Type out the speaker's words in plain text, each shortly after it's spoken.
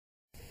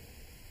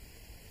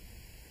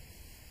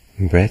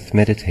Breath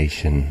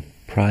meditation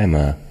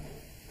primer,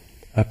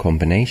 a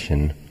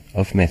combination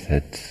of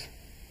methods.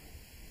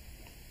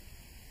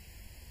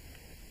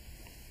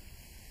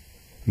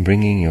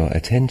 Bringing your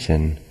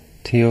attention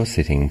to your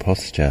sitting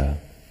posture.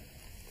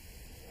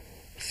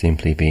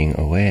 Simply being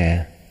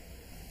aware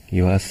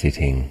you are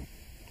sitting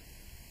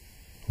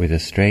with a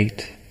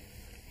straight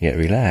yet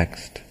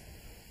relaxed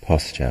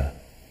posture.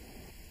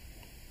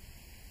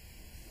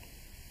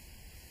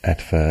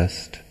 At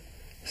first,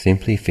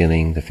 simply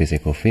feeling the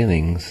physical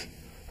feelings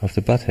of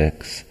the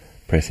buttocks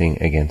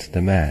pressing against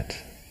the mat,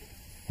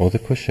 or the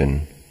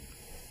cushion,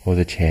 or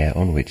the chair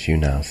on which you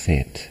now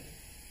sit.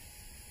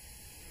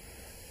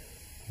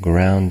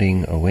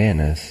 Grounding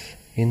awareness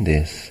in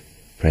this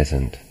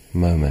present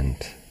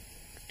moment.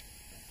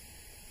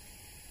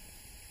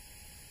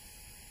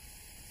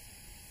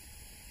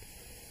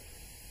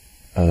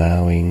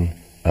 Allowing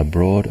a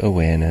broad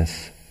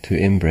awareness to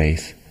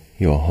embrace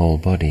your whole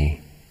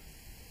body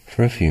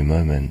for a few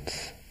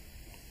moments.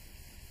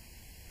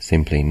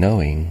 Simply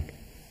knowing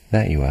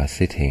that you are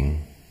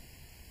sitting.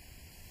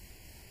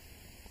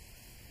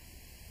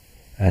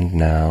 And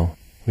now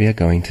we are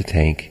going to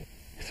take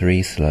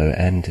 3 slow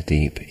and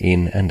deep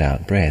in and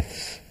out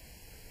breaths,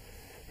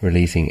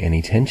 releasing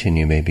any tension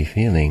you may be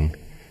feeling,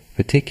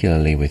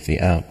 particularly with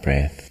the out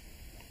breath.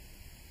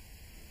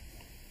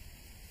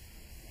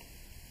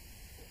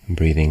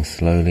 Breathing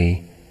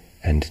slowly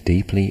and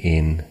deeply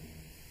in,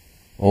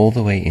 all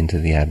the way into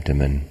the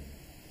abdomen.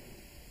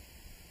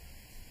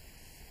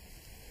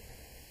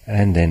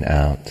 And then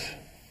out,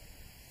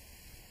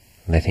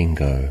 letting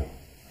go,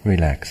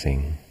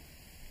 relaxing.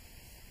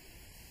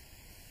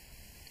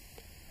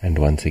 And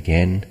once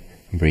again,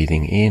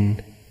 breathing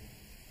in,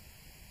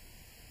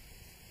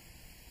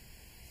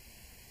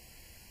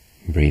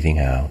 breathing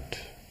out.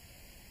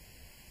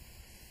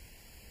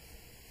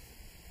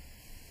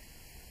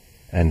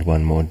 And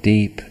one more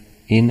deep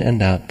in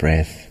and out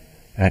breath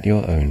at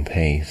your own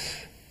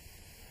pace,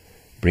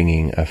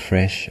 bringing a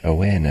fresh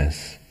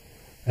awareness,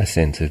 a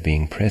sense of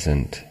being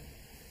present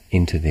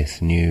into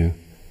this new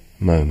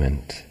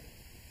moment.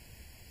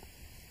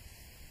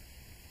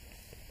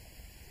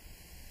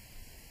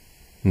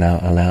 Now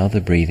allow the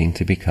breathing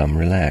to become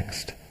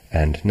relaxed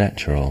and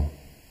natural.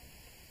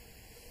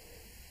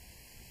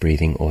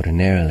 Breathing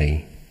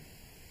ordinarily,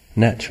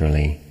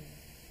 naturally,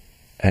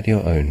 at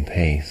your own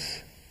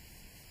pace.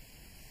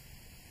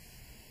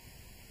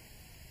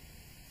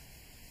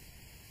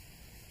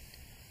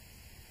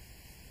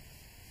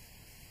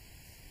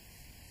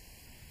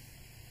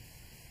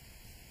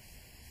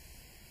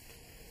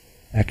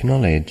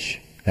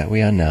 Acknowledge that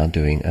we are now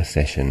doing a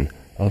session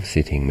of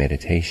sitting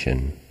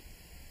meditation,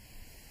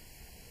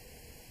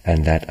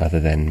 and that other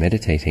than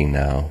meditating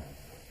now,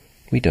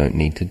 we don't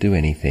need to do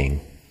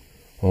anything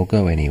or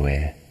go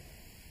anywhere.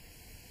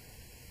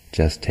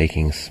 Just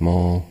taking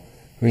small,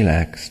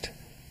 relaxed,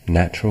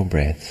 natural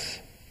breaths,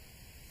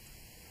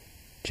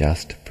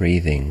 just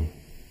breathing,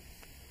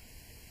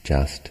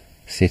 just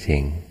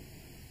sitting,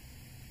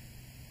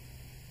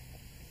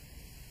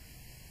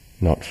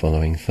 not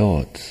following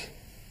thoughts,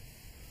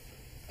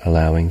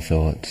 allowing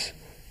thoughts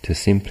to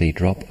simply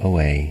drop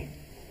away,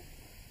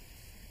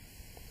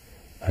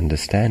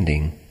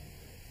 understanding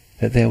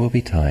that there will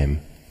be time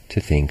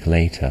to think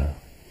later.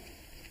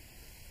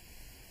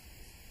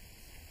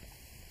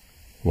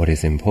 What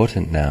is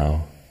important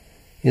now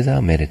is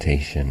our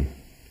meditation,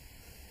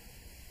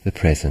 the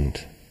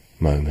present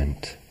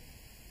moment.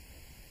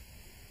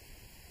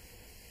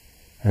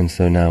 And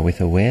so now with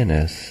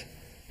awareness,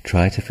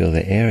 try to feel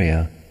the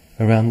area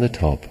around the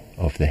top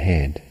of the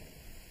head.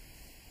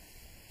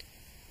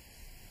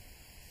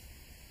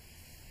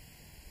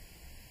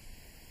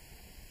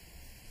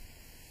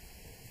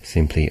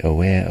 Simply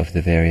aware of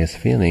the various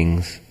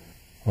feelings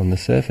on the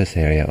surface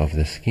area of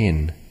the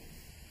skin,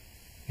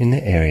 in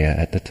the area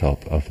at the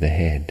top of the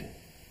head.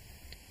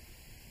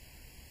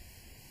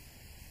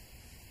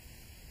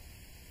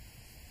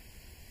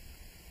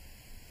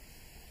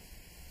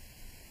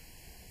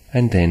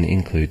 And then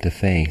include the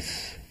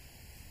face.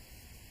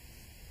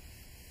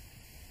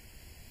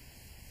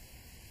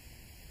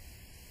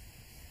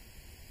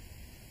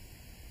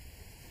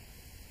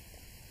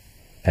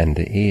 And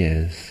the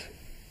ears.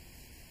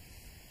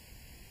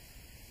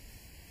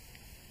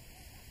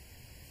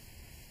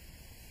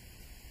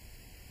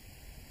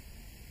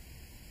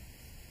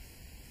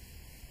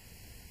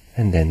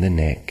 And then the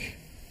neck.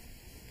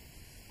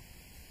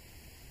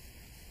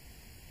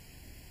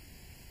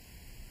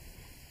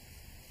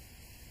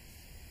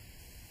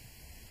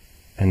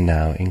 And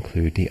now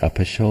include the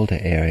upper shoulder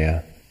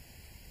area,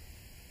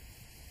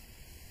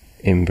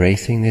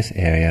 embracing this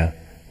area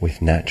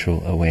with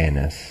natural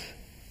awareness,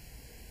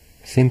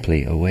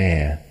 simply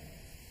aware,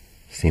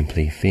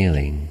 simply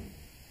feeling,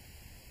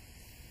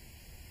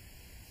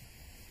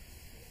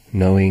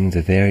 knowing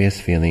the various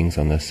feelings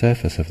on the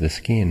surface of the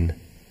skin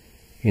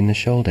in the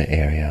shoulder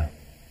area,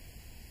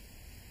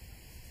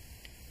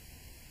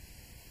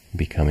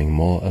 becoming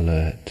more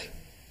alert,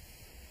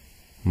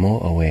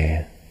 more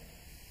aware,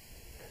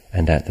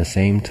 and at the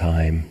same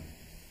time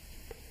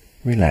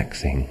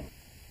relaxing.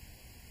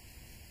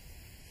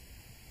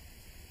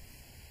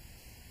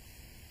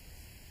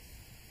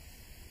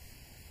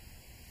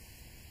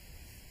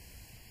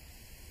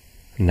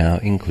 Now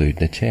include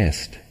the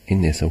chest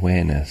in this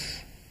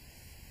awareness.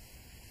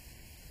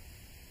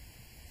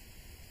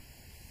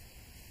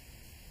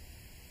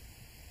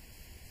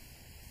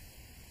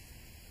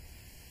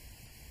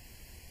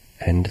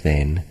 And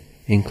then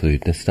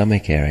include the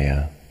stomach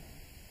area.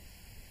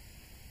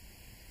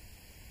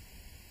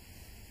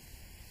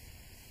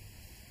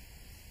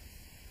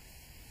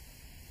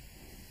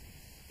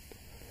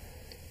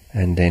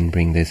 And then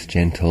bring this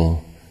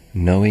gentle,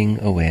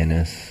 knowing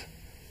awareness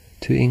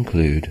to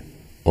include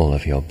all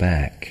of your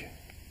back.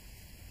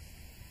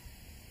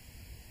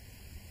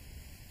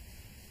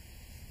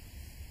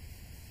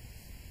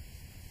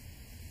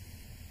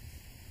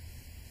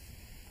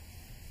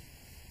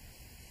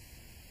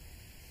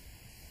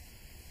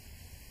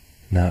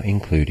 Now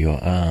include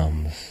your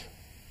arms.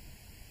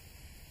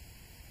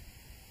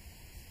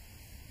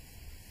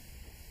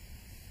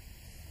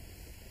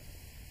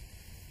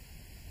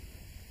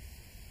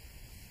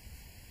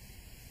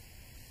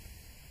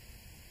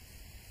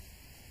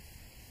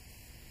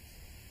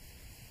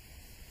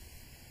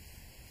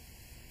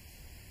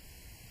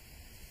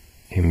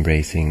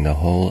 Embracing the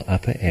whole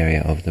upper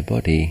area of the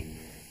body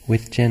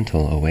with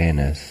gentle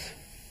awareness,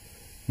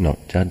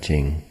 not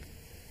judging,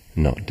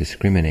 not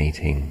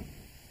discriminating.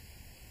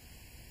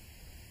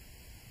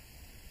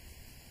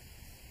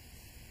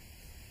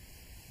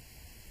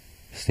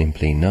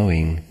 Simply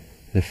knowing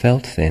the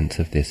felt sense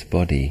of this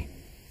body,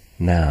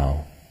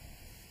 now,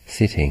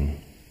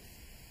 sitting.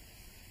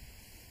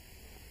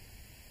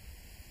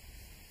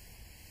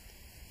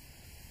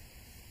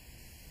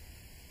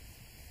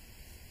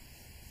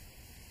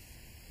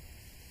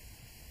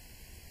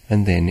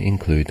 And then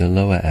include the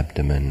lower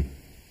abdomen.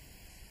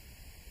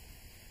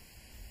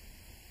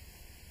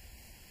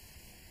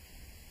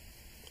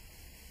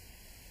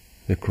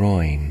 The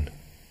groin.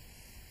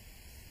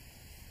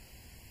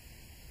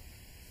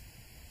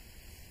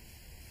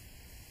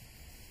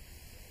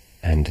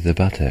 And the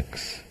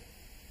buttocks.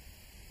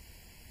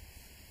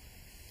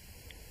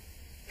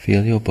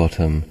 Feel your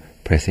bottom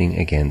pressing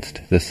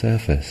against the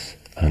surface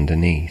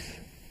underneath.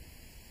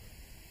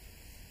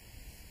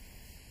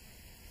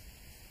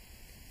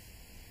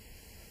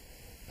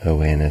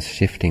 Awareness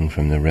shifting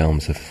from the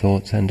realms of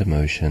thoughts and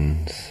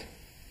emotions,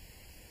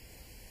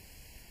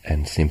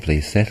 and simply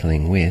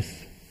settling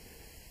with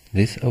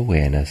this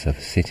awareness of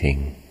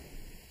sitting,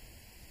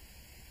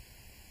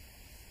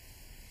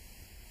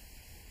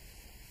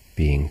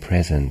 being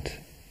present,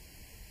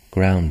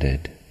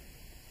 grounded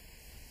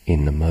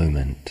in the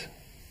moment.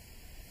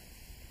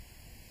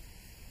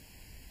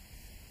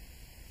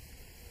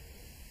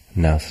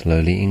 Now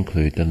slowly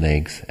include the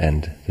legs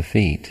and the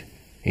feet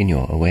in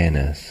your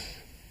awareness.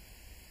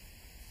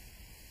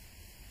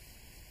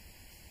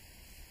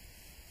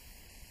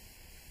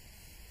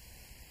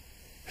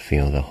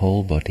 Feel the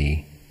whole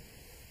body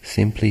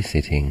simply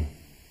sitting,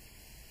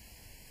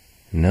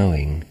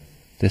 knowing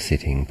the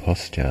sitting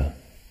posture.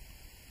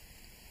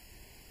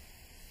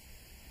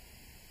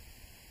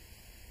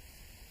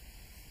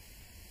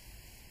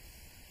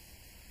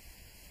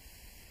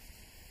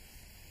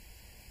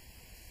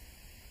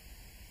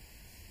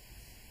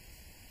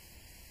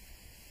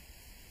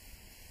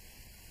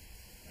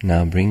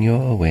 Now bring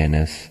your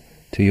awareness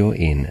to your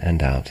in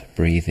and out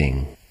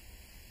breathing.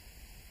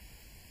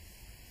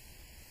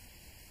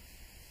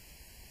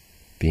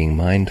 Being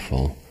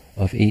mindful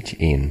of each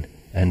in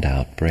and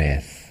out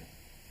breath.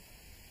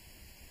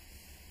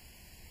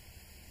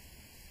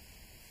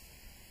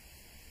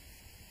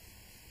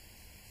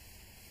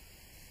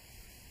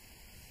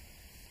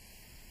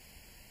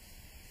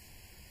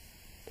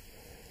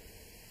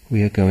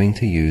 We are going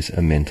to use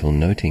a mental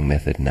noting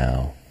method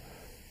now,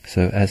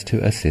 so as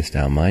to assist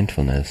our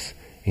mindfulness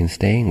in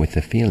staying with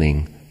the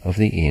feeling of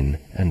the in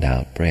and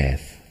out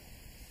breath.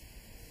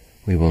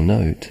 We will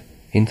note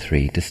in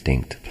 3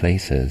 distinct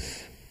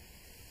places: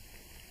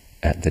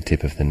 at the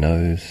tip of the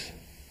nose,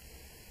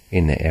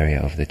 in the area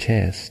of the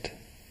chest,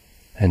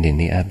 and in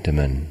the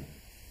abdomen.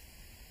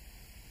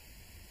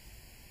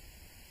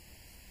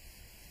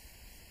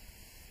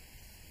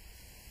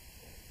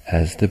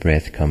 As the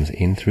breath comes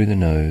in through the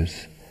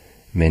nose,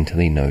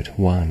 mentally note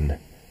 1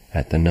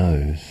 at the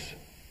nose.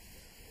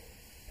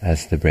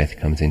 As the breath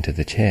comes into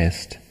the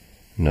chest,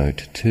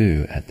 note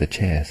 2 at the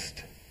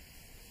chest.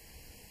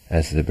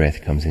 As the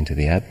breath comes into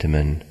the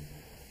abdomen,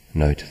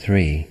 note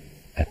 3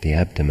 at the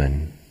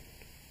abdomen.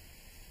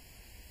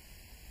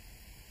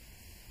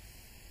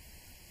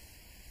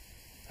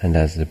 And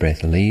as the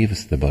breath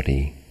leaves the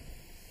body,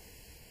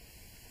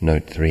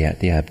 note 3 at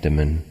the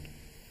abdomen,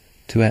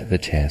 2 at the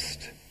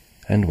chest,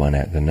 and 1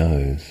 at the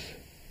nose.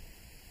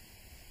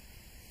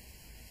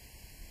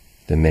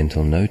 The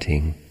mental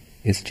noting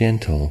is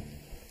gentle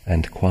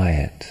and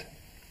quiet.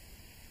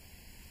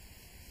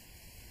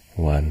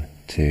 1,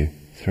 2,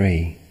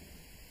 3.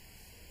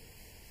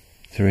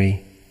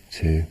 3,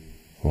 2,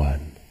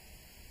 1.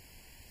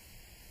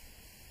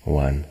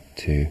 1,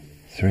 2,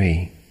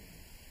 3.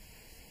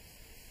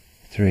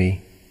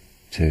 3,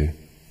 2,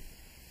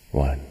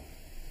 1.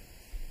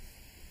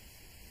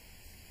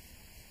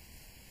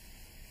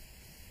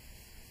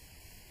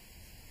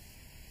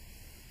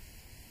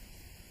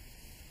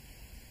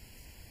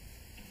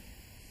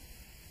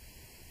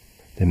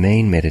 The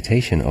main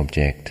meditation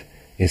object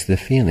is the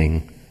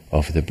feeling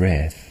of the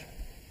breath.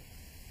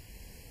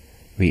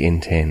 We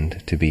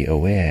intend to be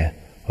aware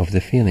of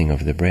the feeling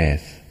of the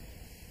breath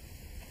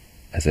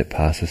as it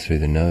passes through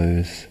the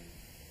nose,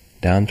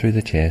 down through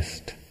the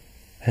chest,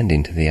 and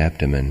into the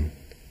abdomen,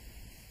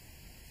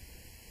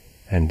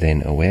 and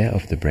then aware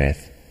of the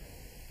breath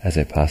as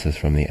it passes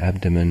from the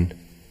abdomen,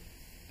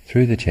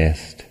 through the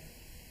chest,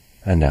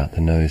 and out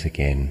the nose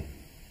again.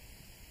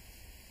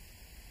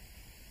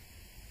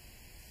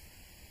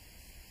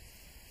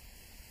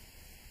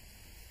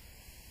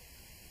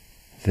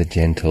 The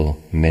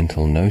gentle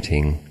mental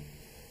noting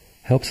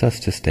helps us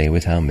to stay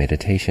with our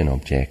meditation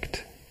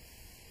object,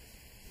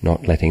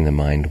 not letting the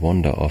mind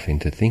wander off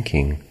into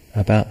thinking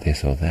about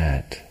this or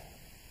that.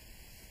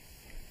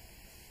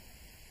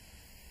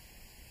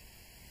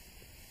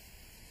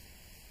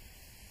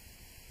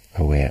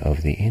 Aware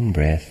of the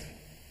in-breath,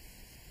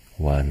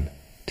 1,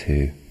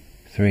 2,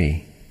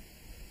 3,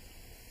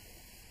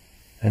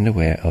 and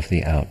aware of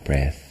the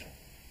out-breath,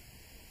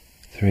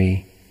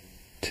 3,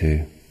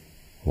 2,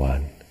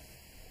 1.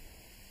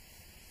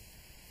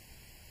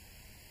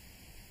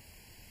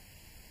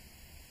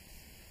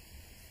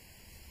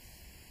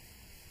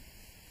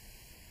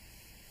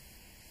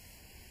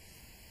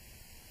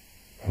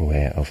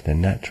 Aware of the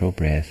natural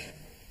breath,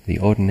 the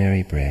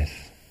ordinary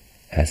breath,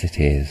 as it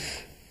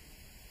is.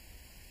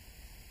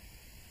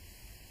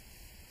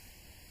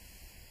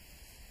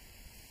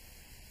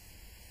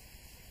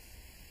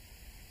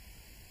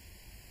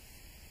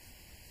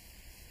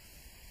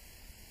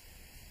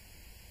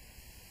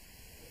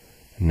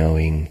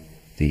 Knowing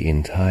the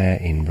entire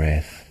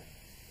in-breath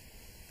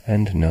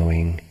and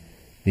knowing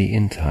the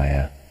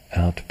entire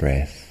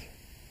out-breath.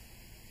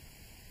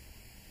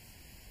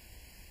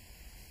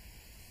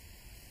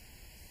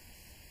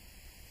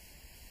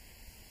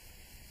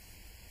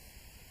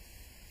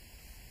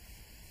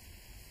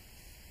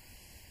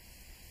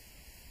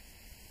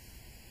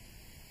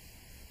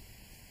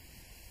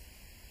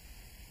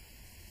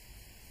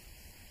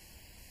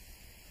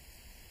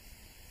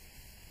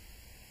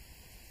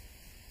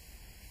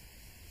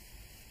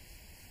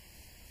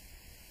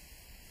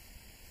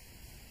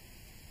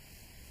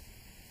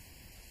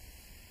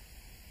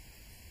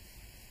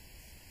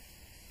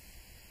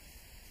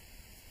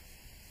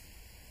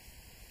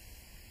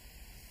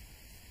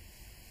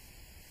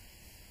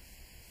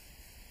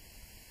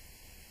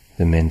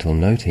 The mental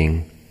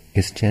noting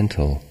is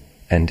gentle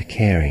and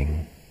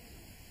caring,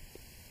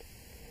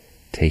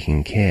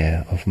 taking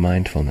care of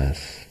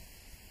mindfulness,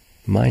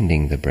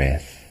 minding the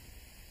breath,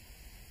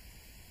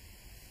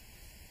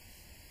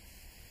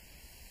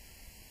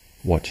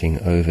 watching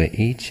over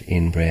each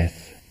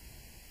in-breath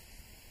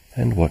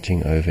and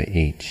watching over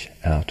each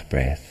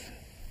out-breath.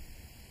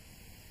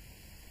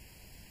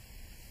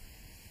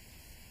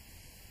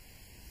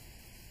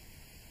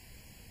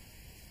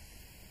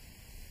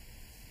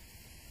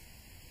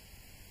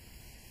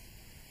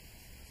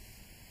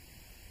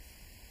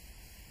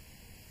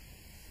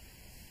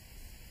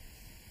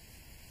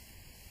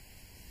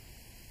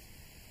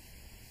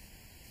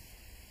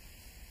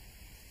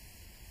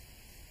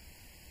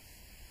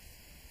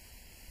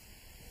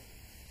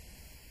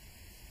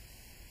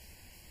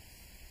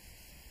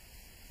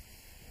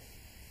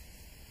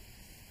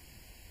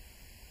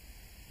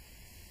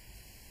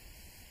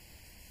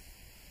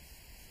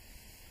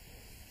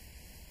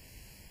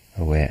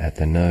 Aware at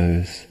the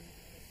nose,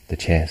 the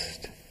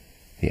chest,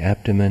 the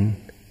abdomen,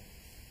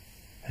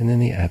 and then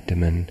the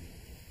abdomen,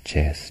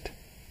 chest,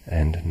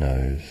 and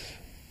nose.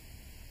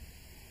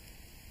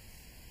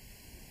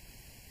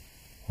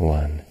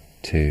 1,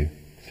 2,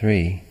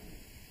 3.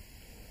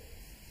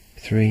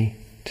 3,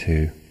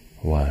 2,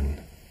 1.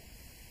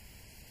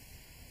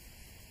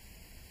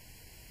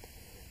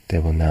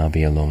 There will now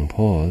be a long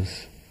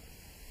pause,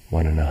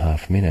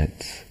 1.5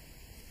 minutes,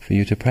 for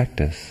you to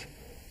practice,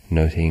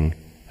 noting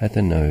at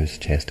the nose,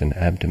 chest and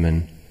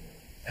abdomen,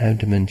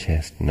 abdomen,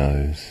 chest,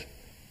 nose.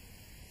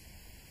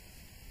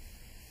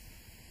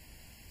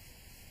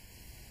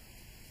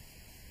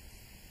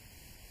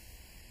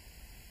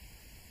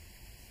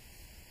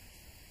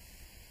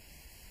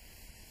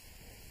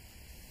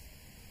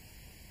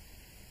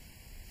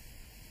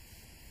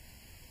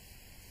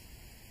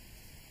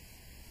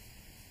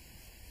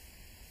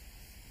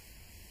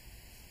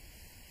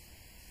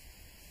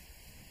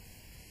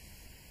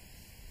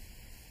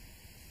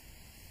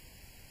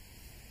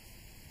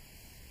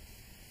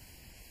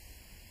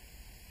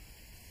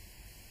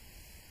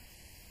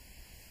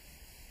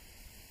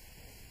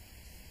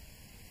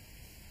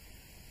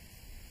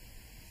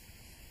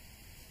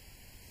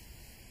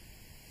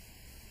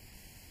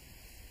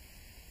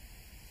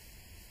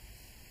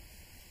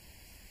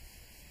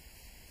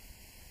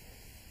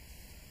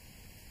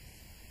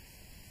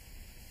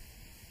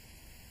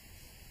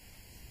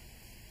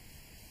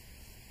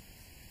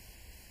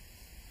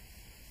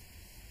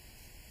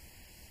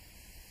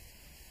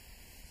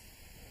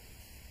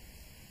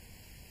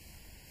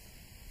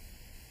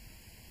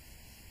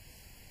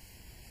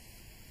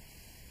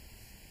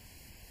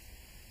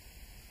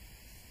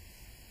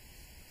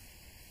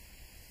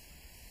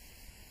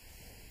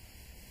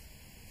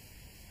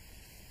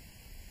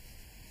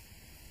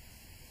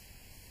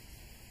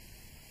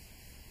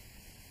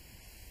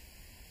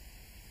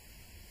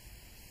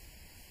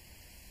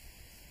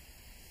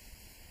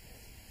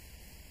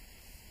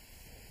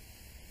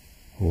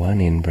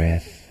 one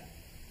in-breath,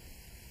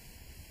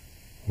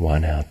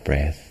 one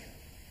out-breath,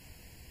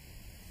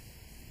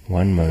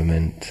 one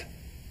moment,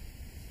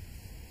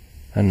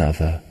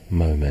 another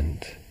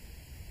moment.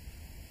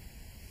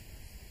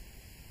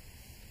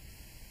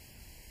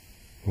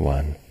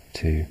 1,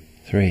 2,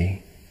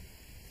 3.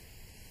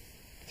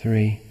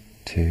 3,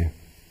 2,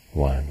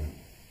 1.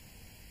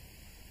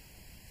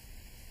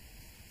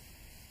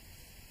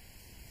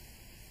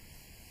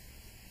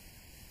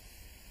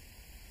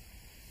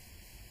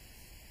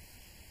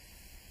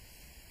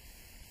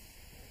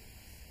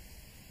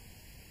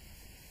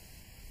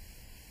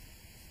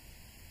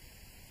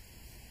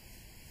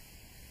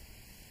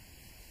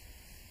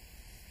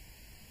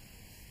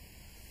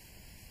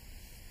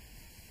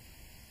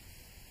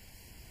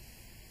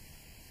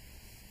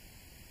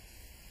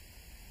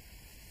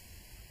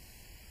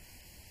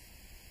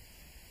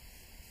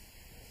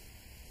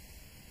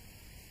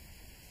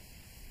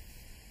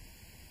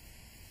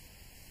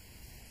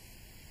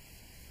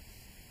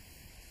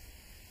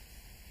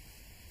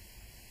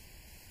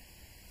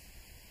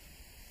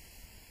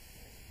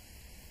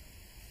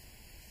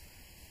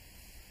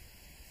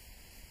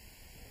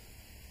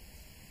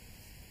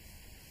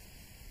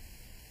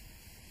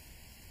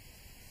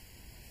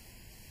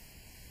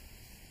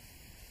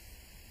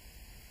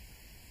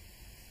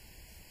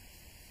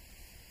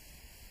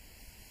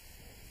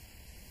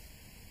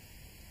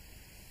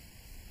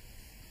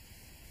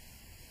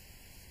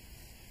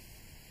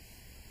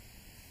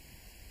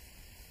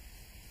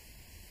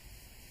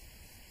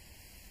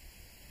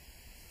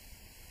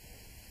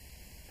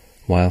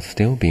 While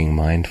still being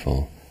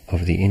mindful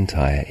of the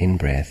entire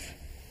in-breath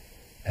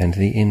and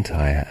the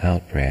entire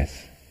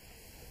out-breath,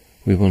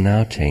 we will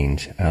now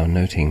change our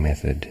noting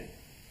method,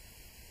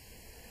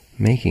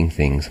 making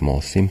things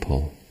more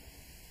simple,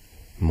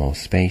 more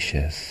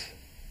spacious.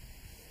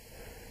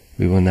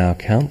 We will now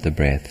count the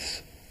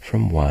breaths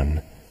from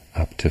 1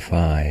 up to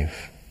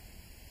 5,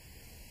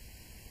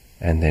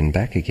 and then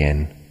back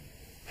again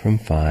from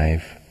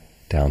 5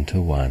 down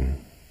to 1.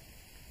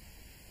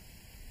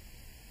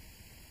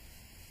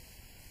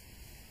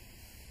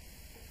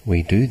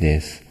 We do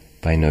this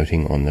by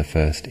noting on the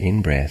first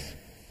in-breath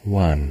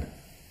 1,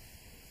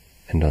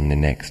 and on the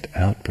next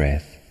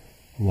out-breath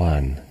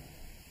 1.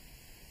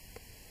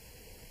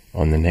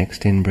 On the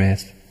next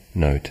in-breath,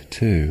 note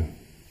 2,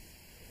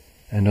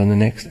 and on the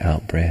next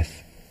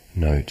out-breath,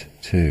 note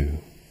 2.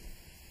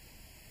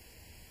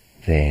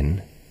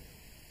 Then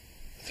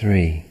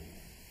 3,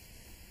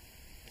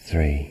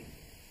 3,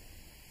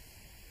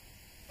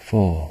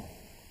 4,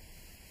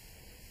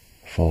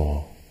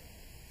 4,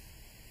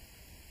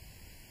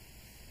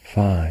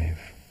 5,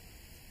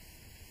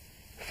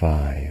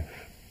 5.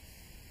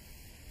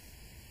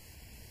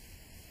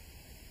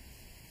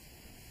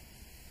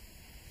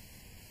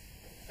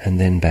 And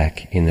then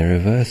back in the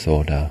reverse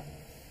order,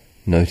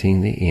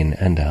 noting the in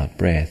and out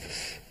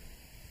breaths.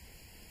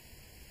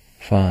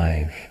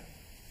 5,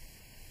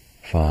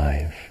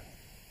 5,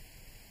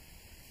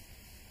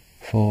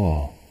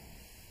 4,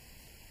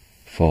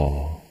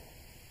 4,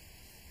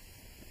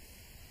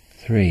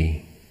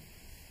 3,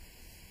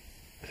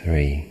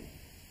 3,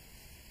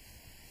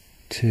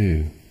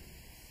 2,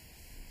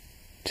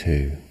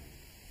 2,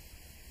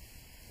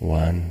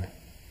 1,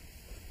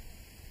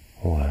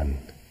 1.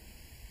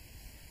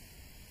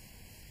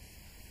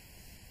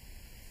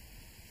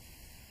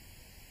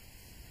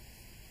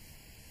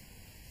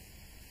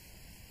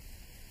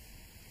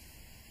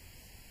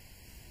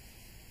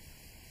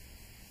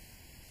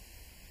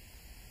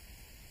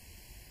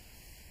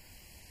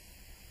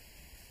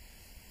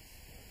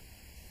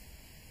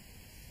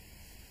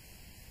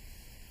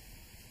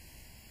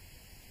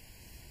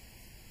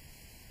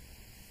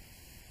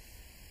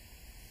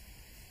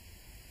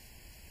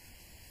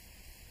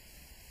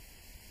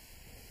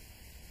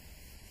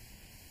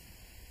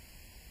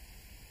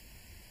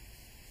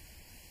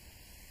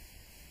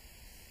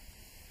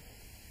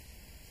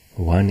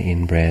 One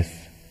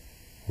in-breath,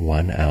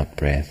 one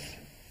out-breath,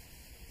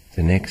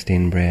 the next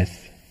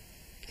in-breath,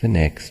 the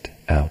next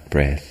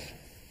out-breath.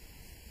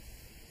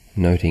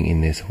 Noting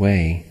in this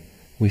way,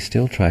 we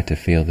still try to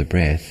feel the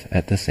breath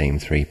at the same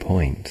 3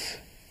 points,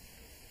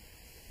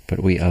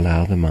 but we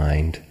allow the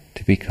mind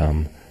to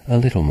become a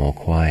little more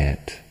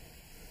quiet,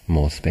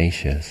 more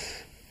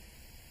spacious.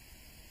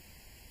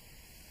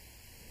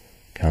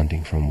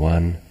 Counting from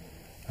 1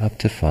 up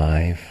to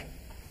 5,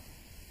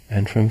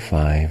 and from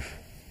 5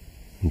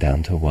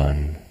 down to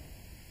 1.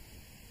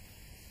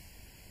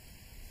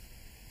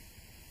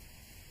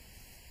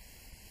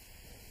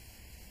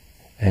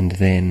 And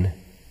then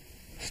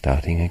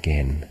starting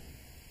again.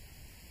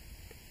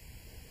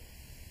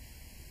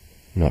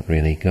 Not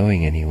really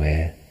going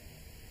anywhere,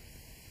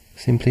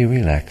 simply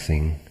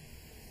relaxing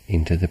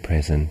into the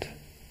present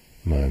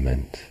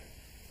moment.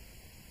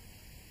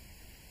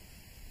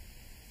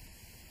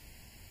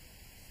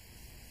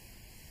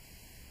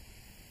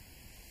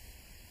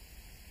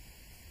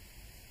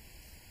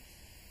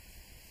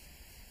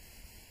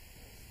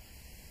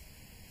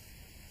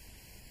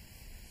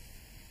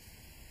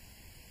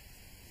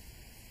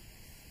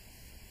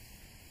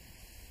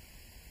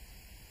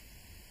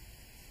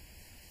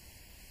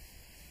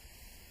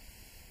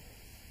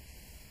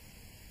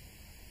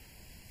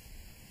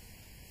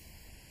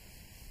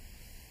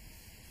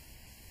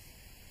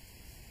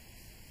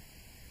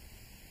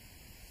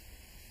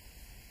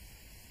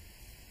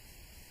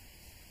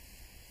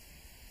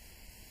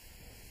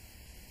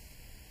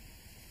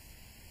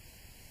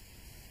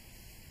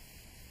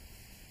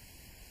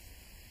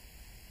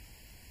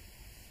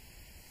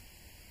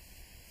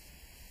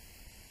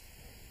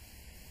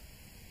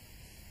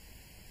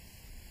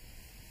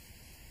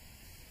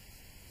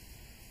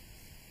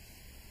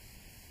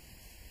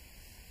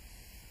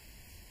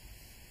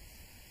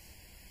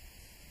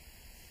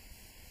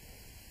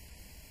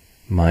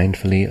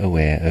 mindfully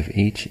aware of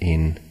each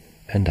in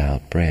and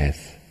out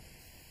breath,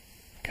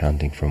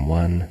 counting from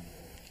 1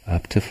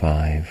 up to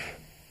 5,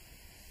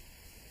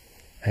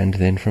 and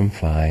then from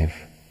 5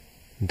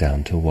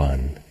 down to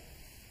 1,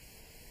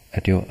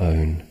 at your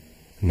own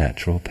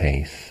natural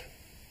pace.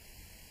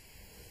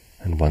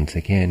 And once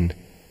again,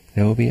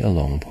 there will be a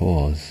long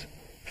pause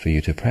for you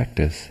to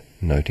practice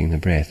noting the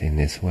breath in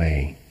this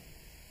way.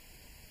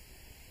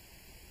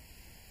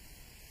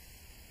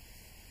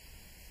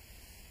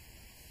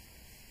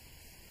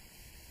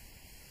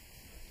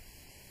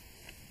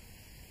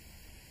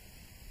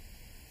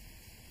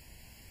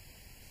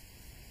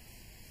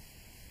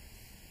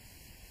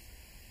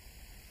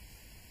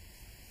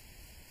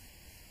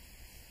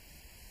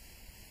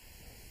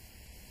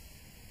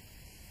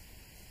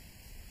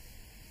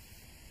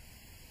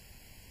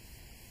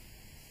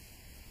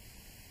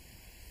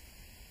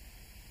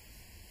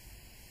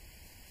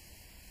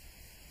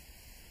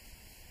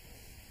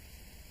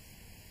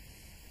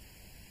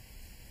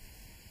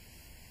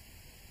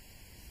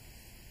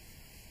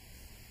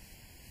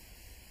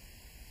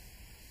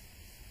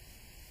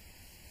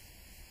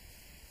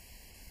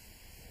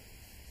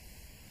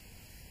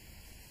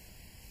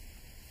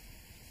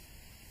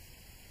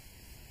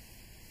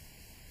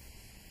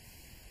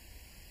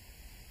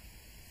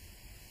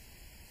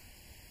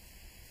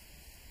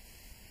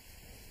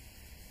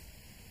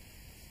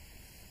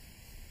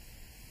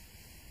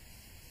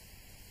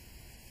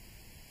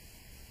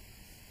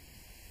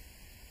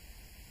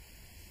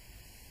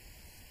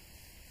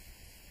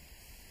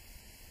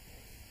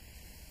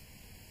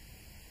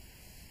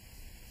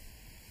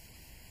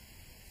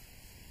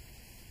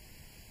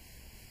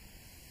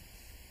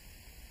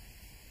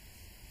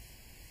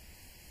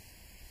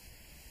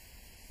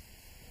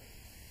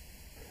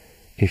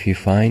 If you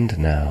find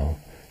now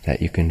that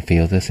you can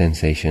feel the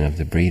sensation of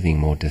the breathing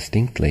more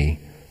distinctly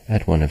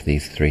at one of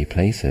these 3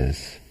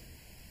 places,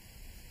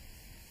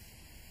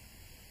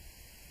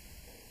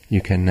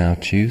 you can now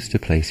choose to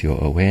place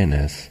your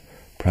awareness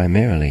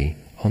primarily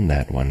on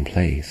that one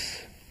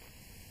place,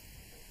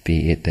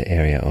 be it the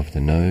area of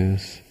the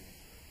nose,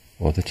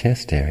 or the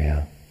chest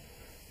area,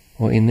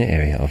 or in the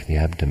area of the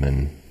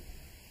abdomen,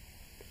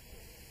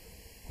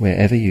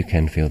 wherever you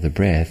can feel the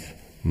breath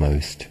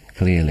most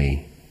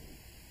clearly,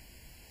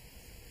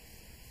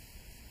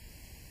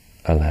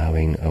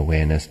 allowing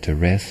awareness to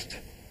rest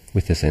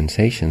with the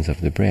sensations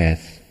of the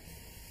breath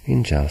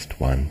in just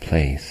one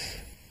place,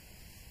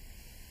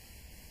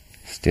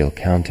 still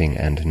counting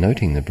and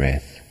noting the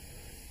breath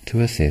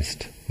to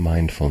assist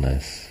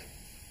mindfulness.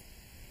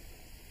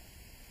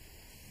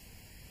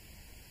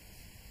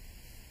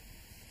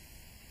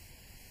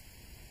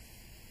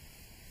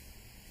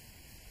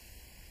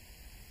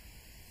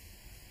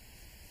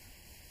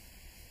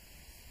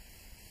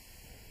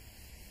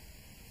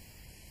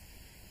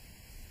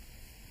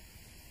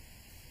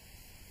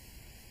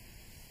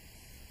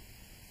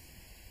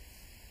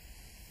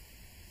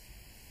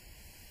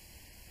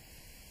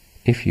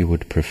 If you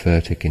would prefer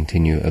to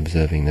continue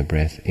observing the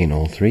breath in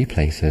all 3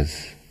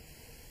 places,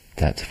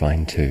 that's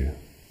fine too.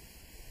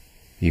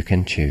 You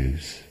can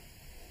choose.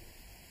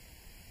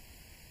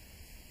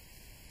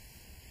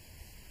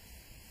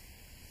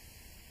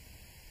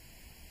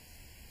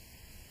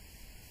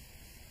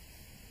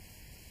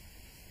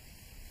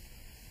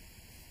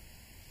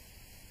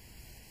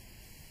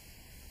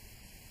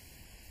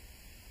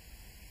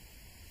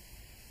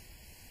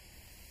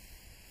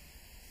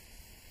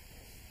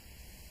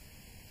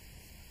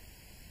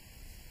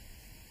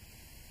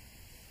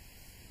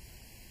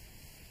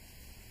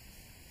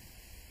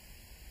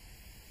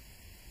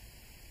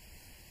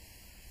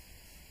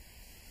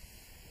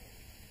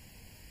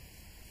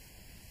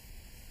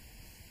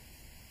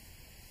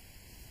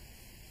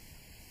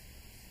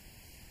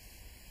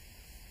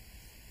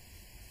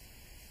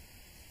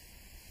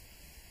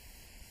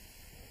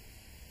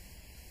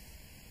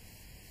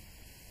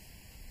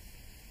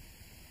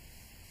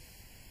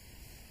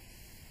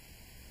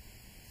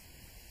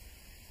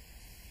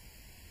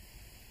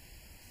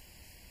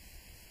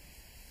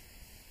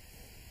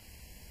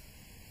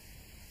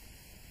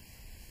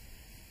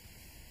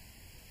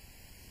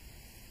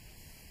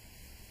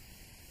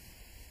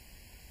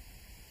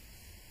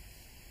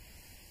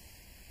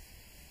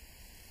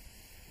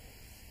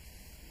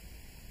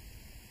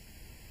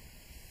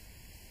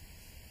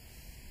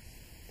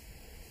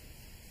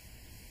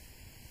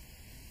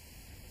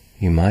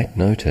 You might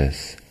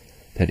notice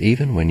that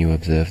even when you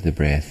observe the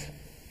breath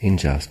in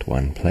just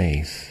one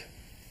place,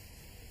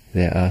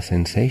 there are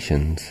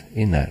sensations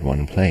in that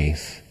one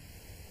place,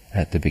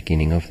 at the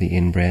beginning of the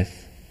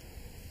in-breath,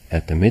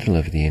 at the middle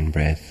of the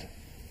in-breath,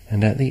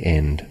 and at the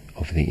end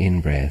of the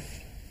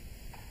in-breath.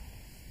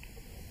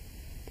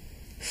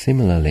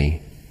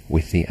 Similarly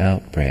with the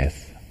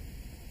out-breath.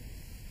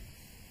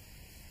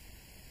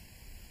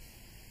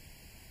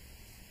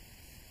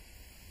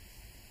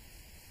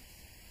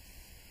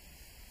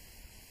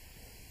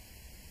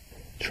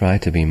 Try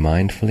to be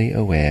mindfully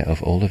aware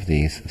of all of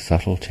these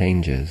subtle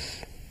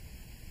changes,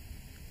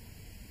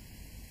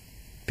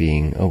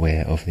 being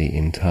aware of the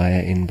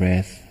entire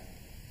in-breath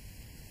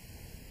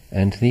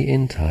and the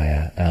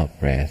entire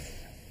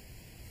out-breath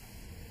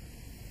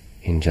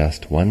in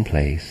just one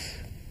place,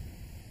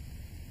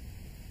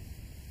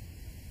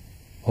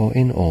 or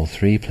in all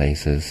three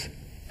places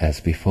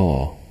as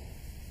before,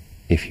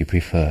 if you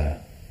prefer.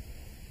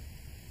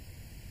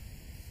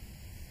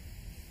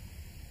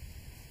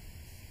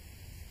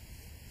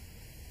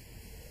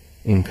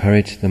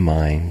 Encourage the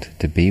mind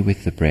to be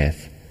with the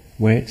breath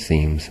where it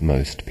seems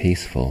most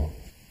peaceful,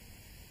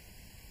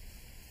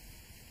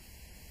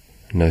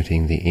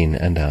 noting the in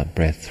and out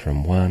breaths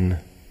from 1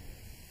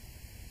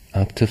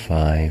 up to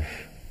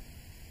 5,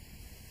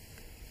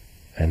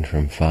 and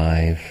from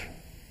 5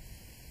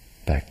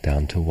 back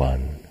down to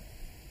 1.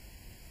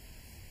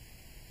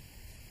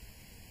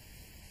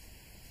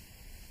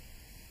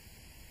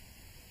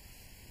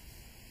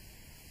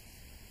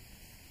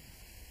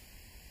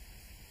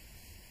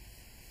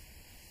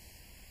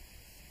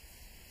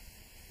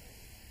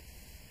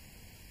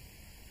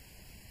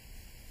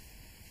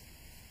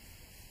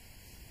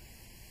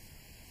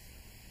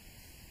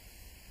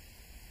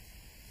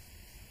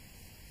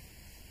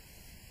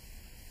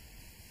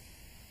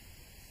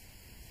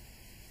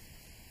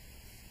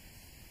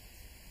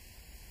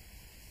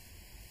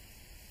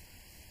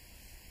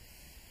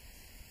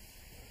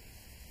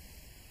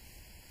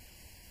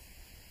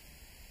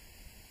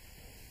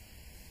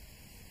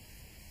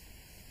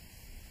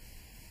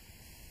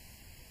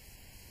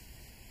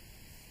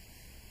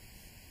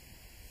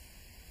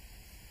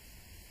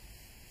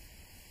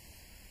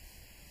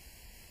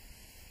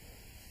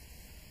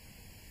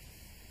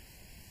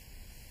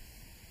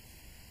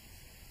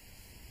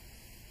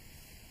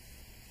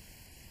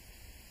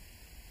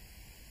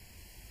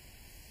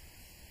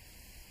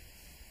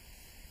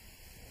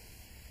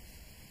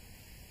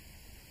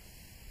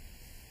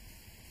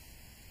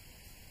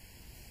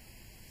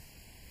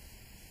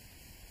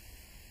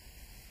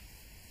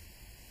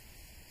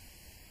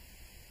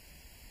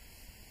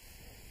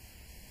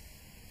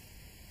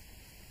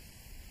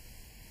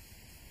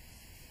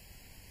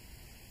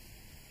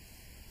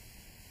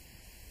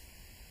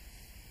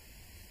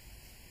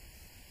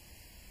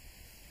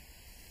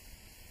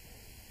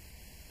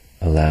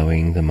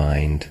 Allowing the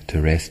mind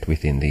to rest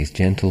within these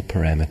gentle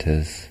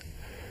parameters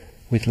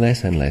with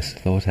less and less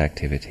thought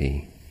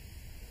activity,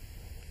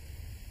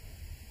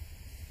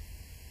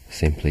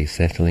 simply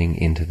settling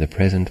into the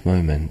present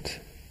moment,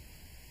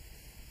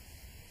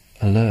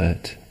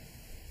 alert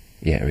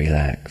yet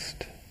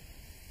relaxed,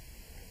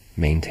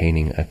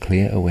 maintaining a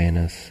clear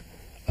awareness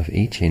of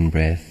each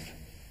in-breath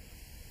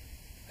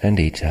and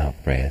each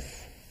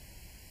out-breath,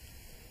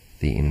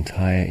 the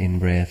entire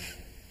in-breath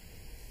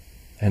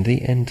and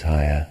the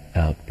entire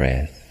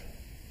out-breath.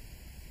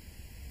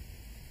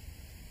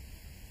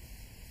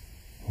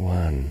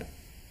 1,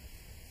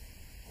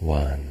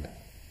 1,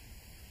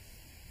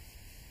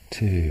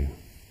 2,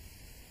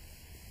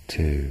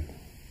 2,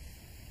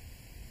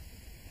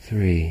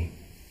 3,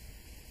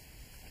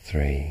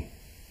 3,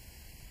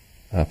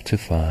 up to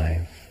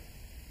 5,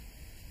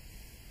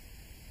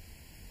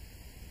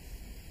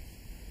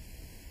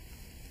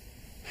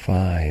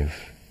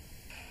 5,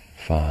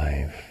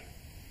 5,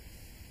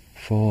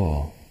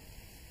 4,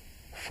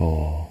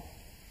 4,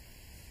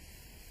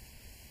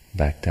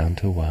 back down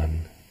to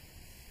 1,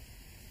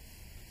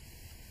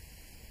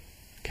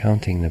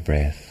 counting the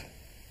breath,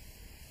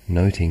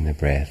 noting the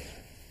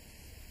breath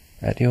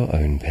at your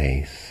own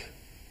pace.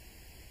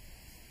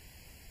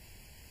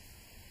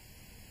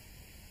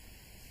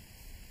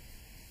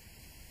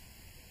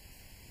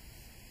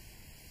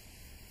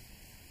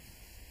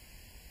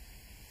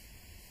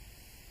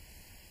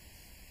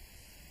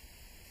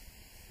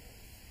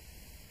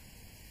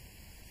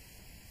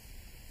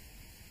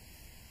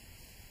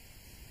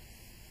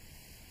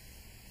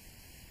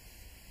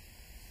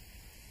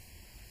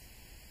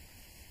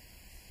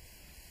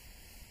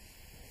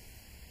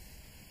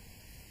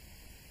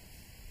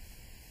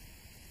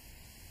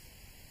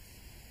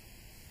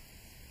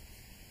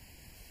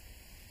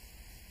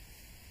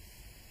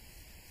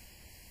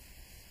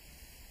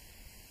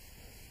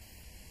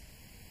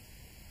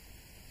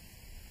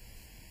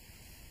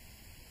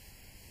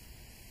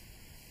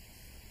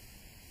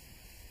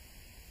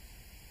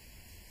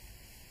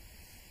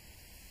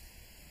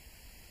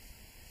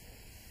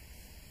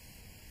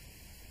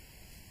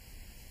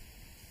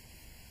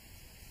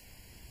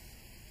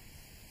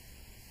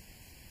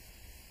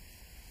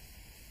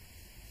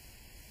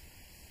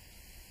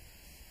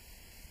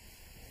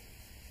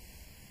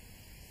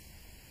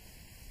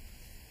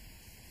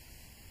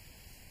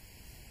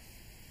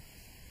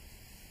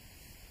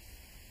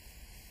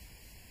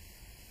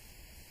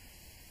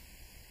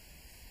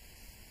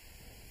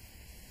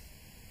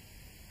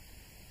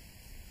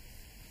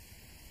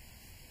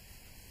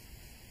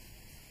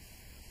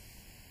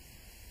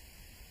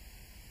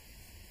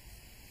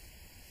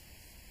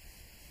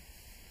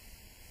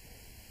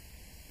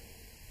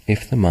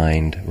 If the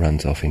mind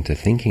runs off into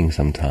thinking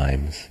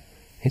sometimes,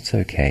 it's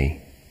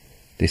okay.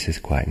 This is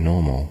quite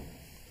normal.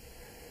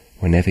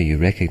 Whenever you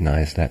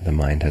recognize that the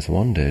mind has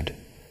wandered,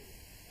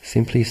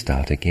 simply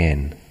start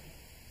again.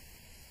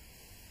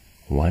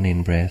 1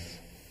 in-breath,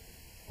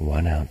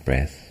 one out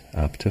breath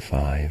up to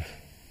 5.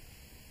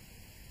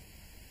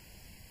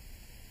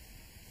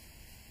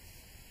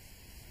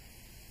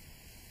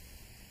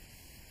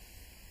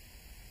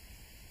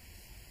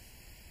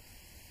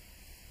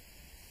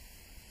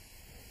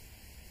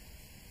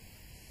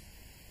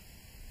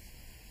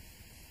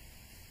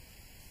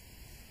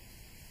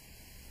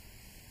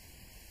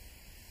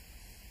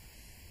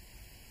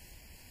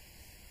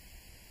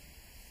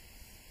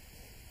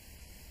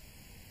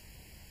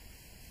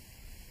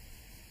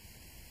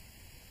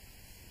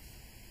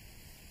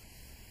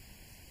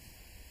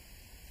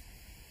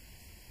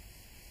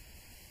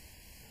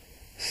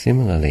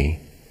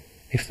 Similarly,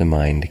 if the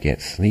mind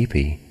gets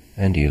sleepy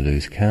and you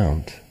lose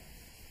count,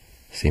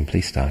 simply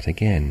start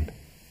again.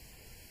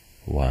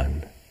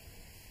 1,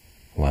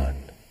 1,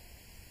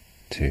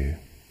 2,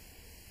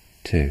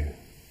 2,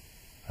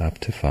 up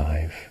to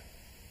 5,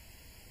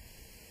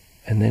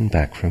 and then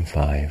back from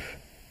 5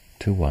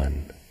 to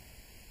 1.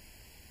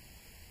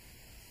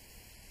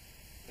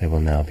 There will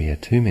now be a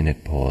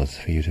 2-minute pause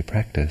for you to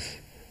practice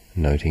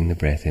noting the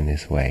breath in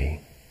this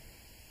way.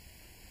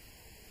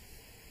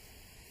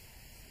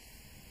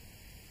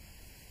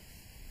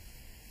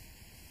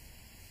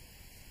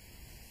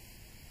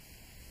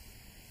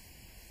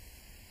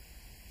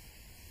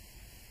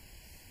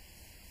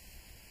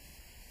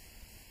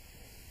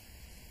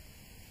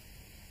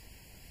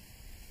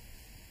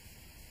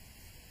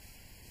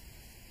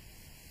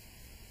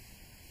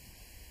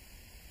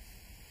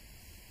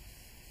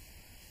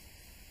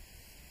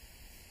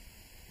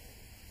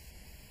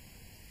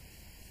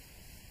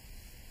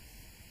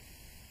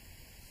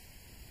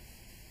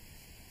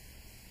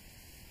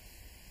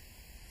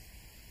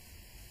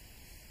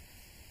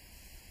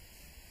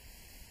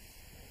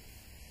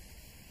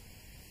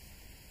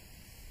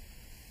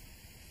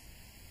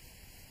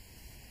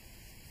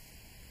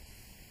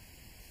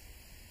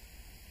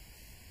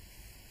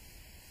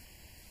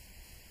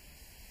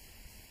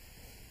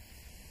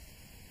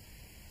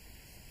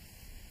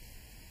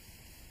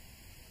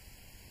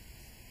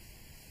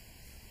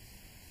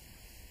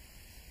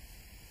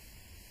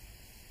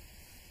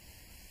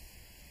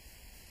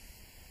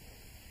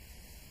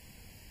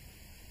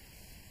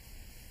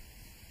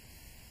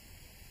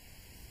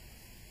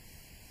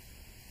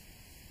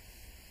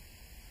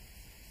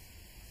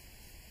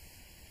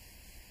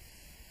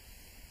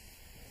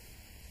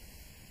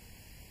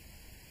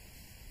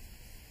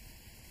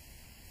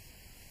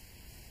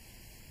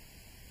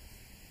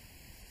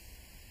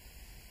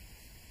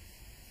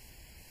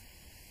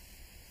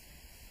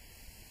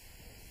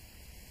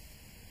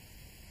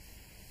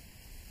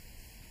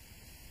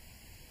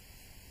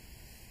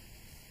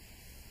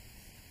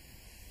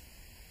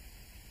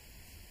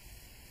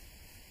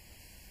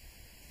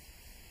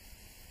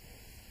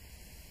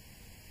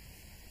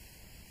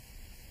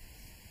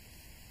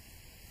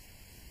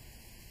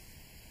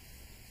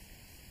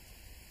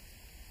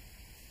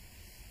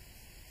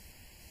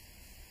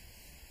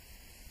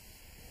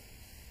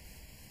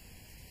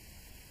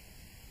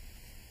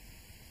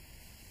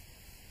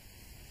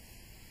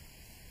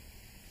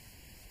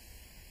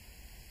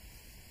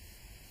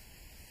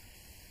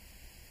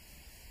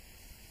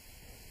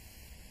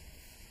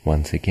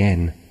 Once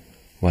again,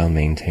 while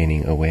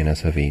maintaining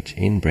awareness of each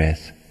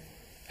in-breath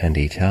and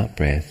each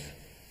out-breath,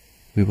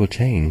 we will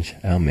change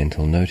our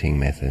mental noting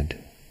method.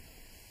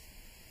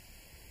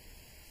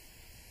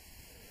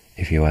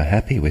 If you are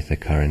happy with the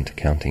current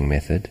counting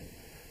method,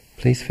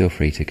 please feel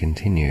free to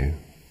continue.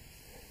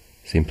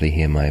 Simply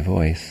hear my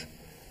voice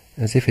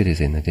as if it is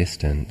in the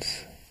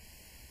distance,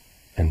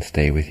 and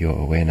stay with your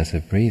awareness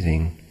of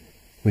breathing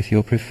with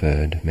your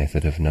preferred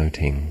method of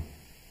noting.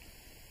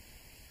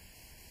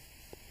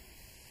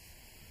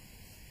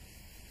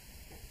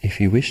 If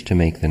you wish to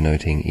make the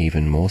noting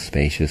even more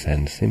spacious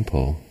and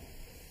simple,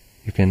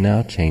 you can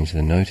now change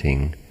the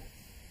noting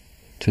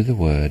to the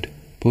word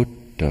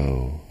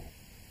Buddho.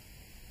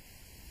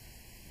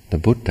 The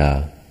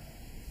Buddha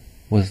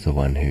was the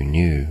one who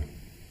knew,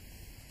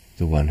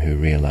 the one who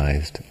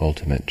realized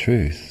ultimate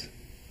truth.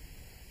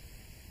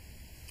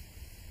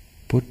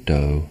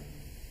 Buddho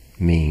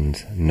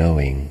means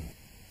knowing,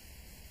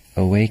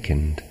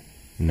 awakened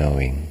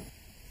knowing.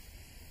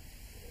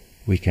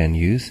 We can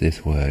use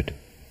this word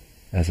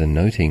as a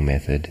noting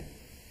method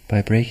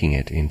by breaking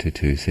it into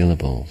 2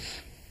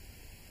 syllables,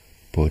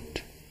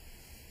 Bud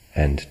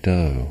and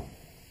Do.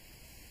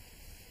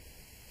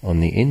 On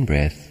the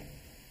in-breath,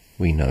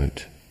 we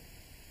note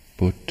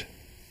Bud,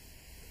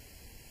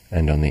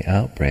 and on the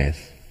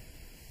out-breath,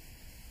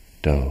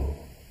 Do.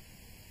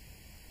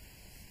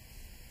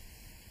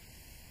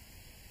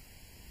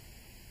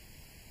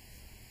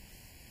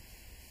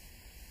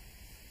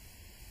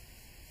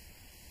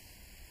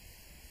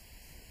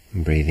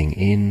 Breathing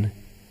in,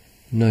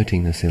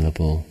 noting the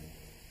syllable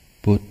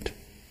Bud,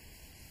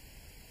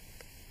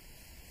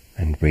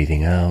 and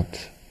breathing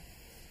out,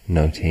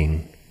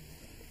 noting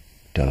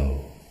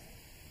Do.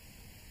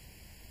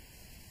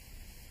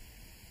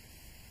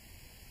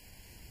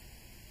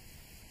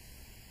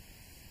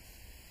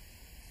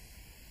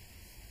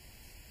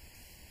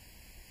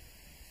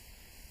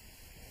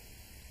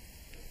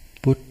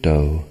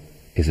 Buddho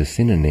is a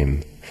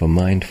synonym for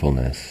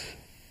mindfulness.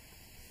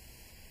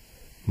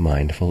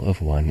 Mindful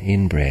of one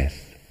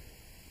in-breath,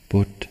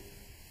 Buddh,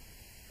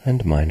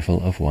 and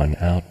mindful of one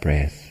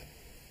out-breath,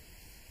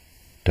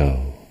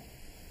 Do.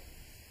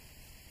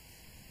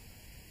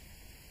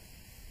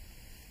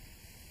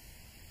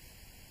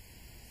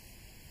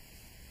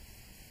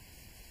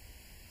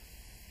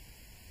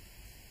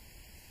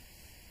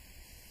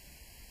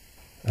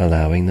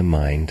 Allowing the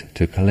mind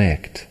to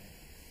collect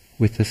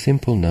with the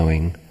simple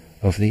knowing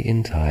of the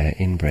entire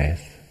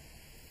in-breath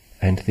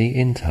and the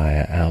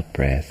entire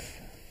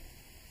out-breath,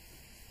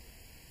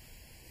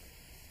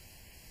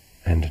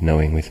 and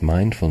knowing with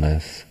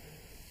mindfulness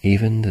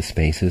even the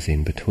spaces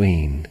in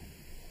between.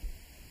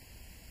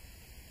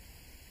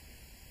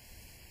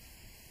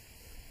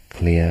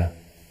 Clear,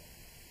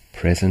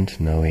 present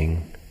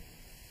knowing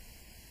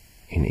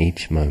in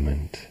each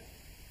moment.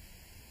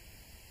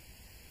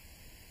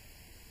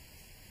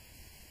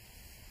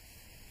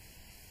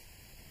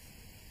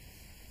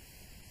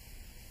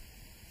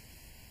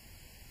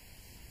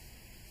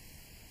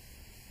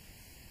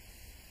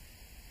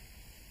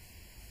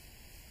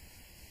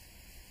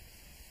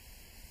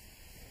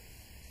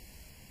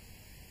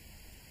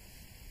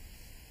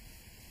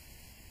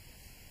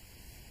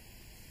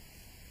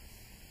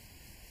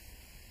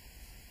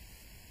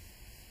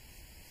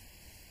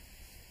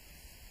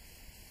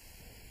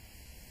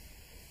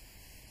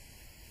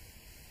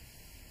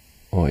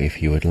 Or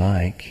if you would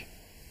like,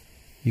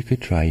 you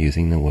could try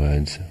using the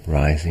words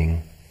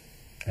rising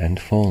and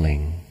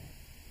falling.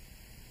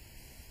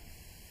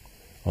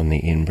 On the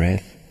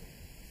in-breath,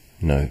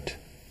 note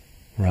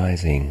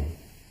rising,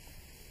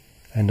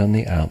 and on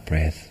the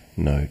out-breath,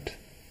 note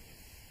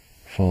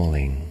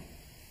falling.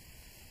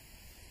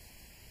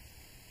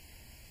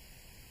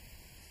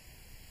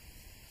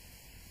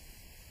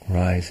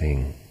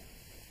 Rising,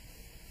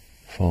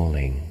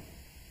 falling,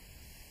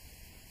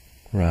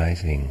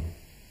 rising,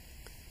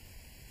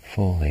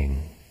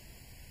 falling.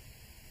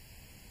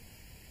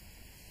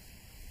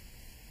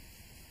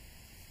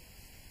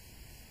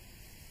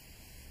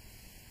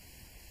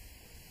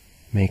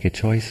 Make a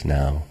choice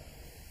now.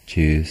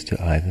 Choose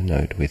to either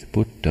note with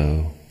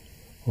Buddho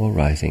or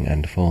rising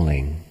and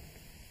falling,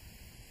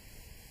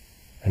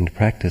 and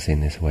practice in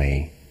this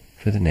way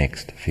for the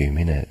next few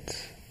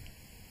minutes.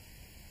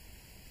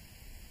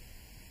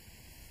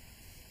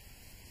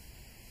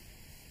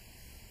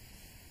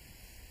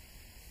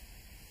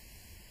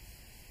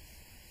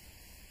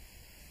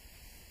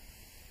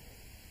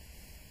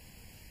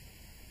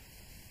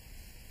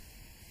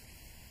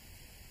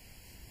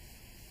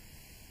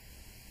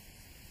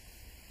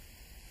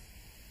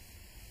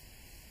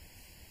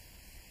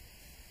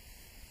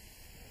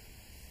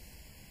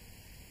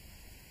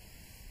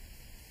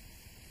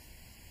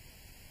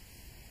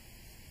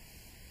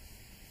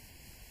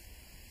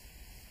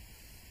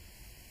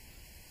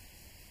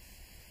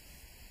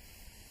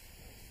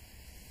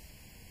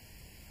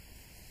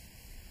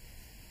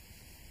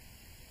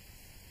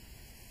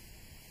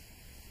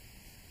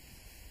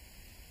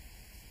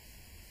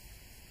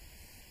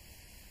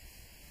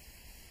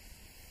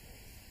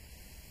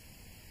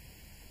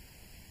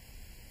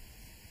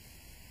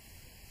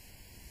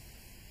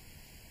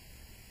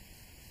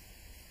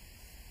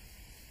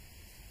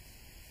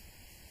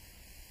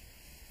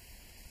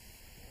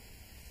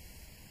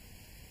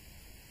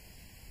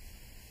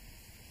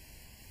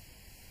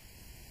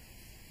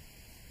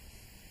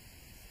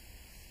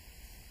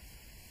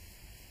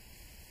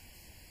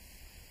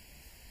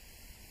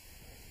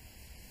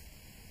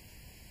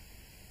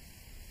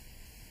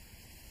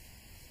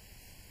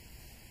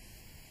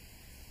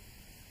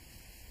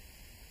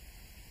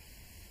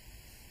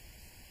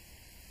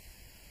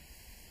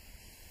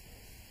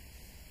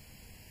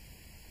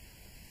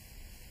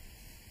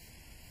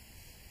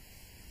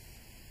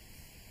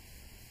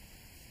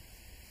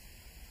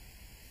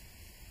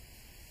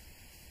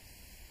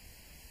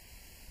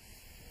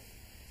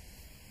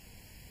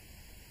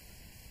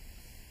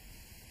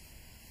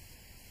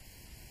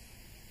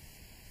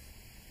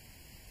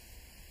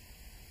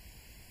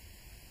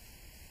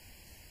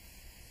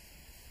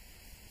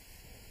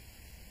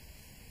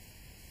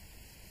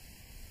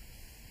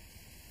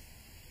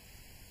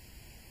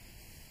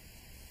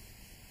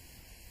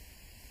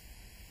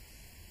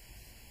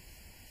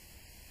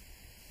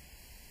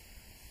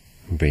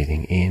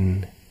 Breathing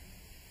in,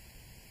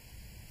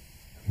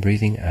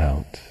 breathing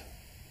out.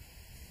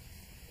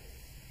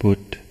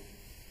 Buddho.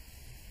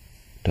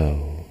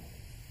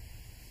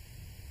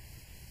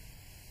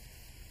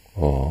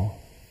 Or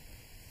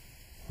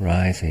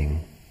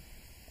rising,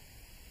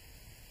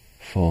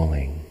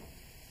 falling.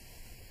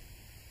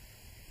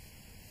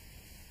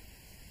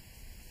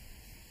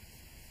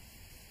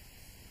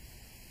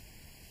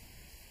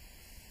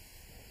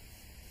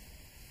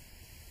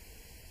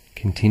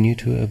 Continue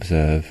to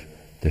observe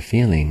the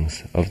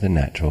feelings of the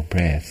natural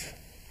breath,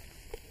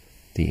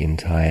 the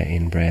entire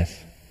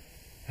in-breath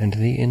and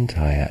the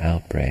entire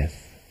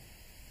out-breath,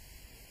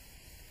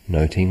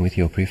 noting with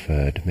your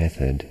preferred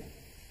method.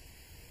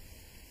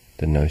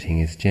 The noting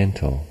is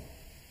gentle.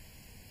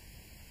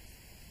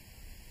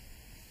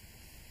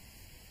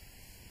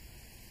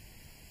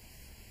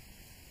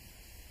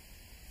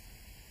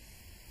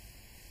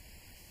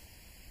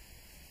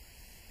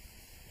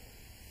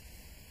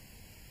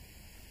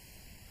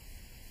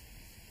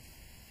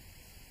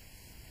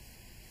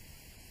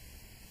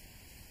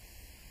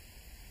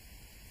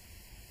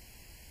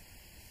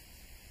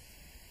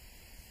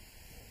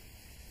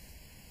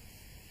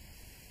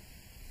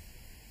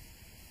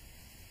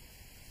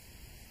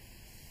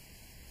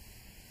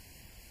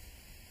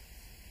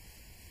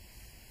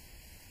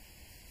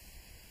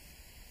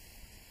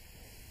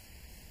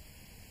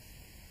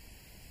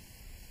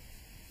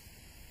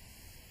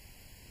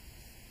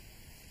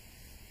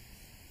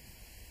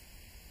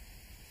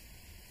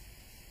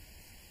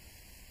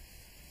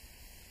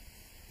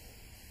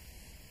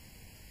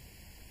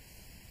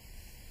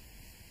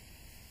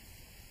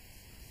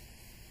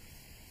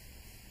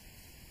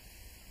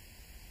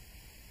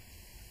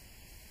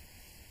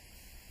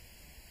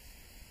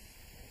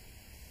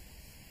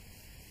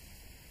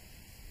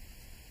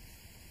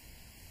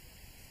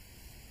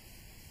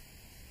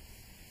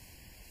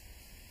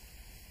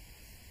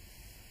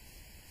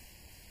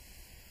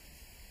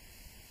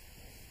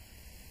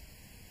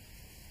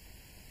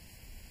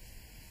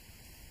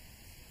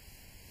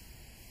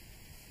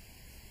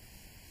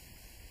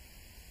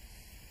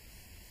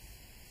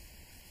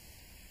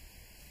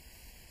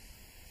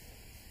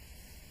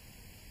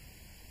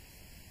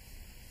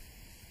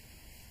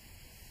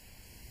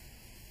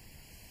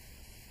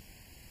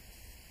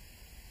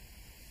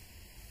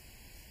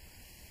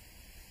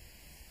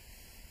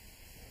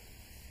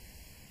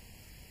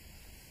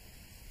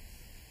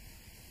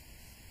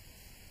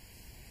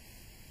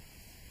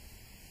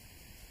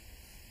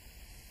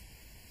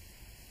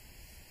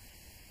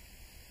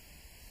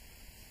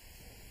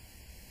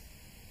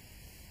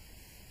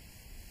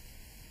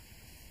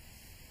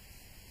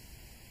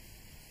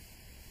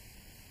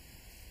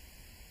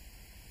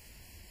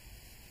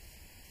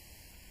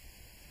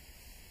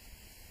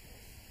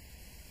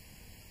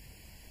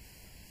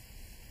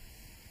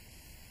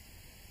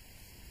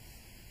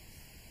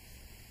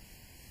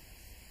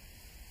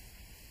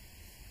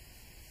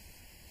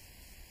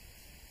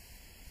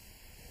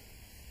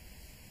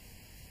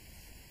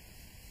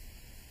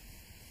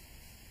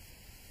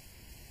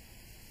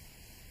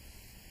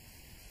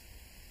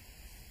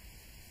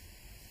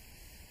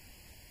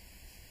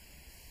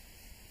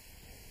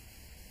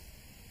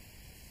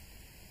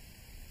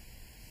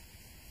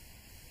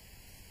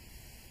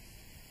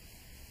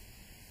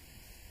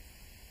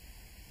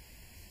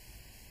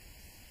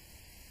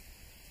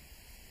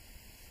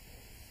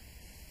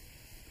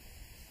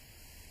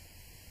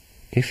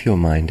 If your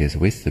mind is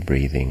with the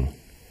breathing,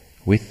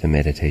 with the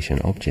meditation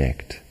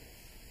object,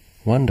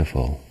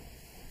 wonderful.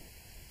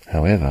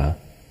 However,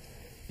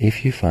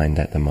 if you find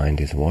that the mind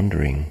is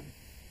wandering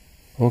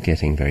or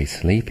getting very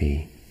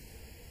sleepy,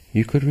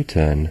 you could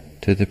return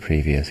to the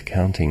previous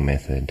counting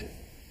method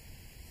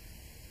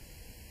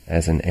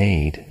as an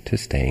aid to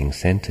staying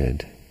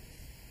centered,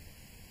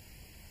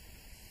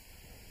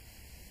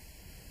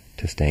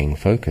 to staying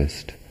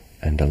focused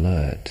and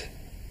alert.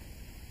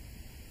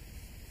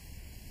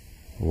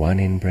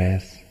 1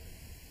 in-breath,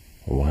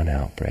 1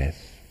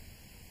 out-breath.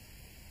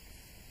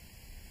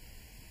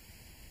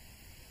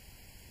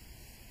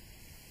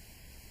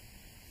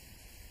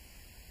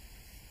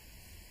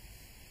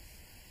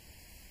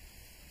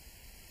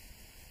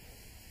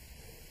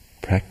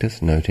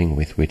 Practice noting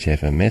with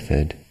whichever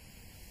method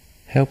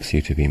helps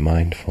you to be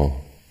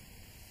mindful,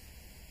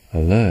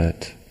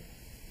 alert,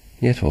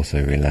 yet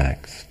also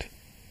relaxed.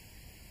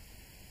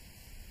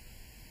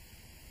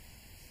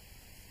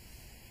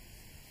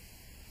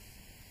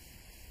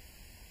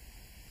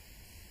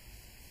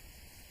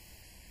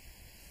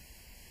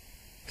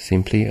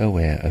 Simply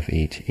aware of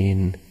each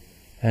in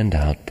and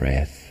out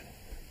breath.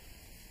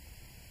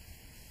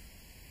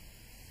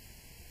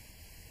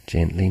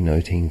 Gently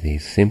noting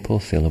these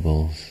simple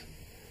syllables,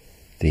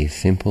 these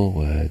simple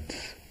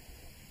words.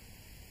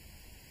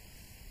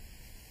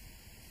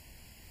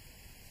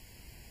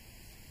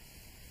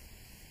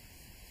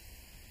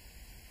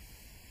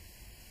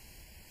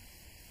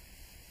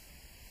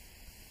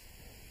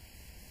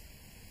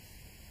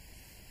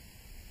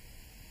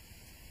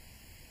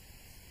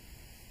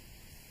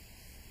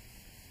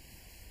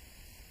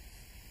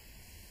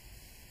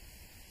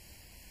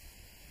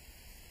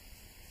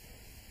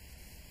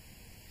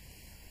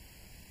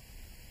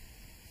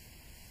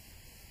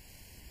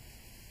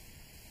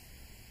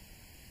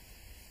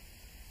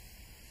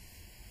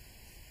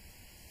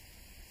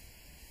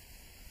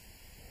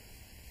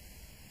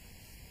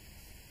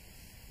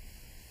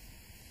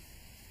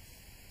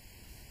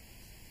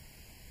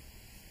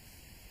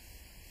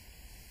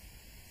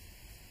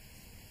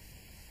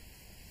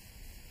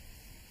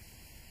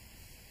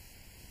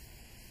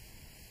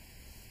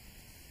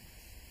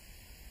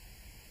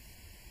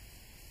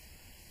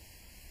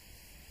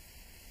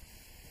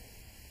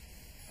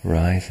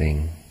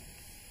 Rising,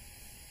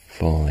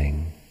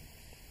 falling,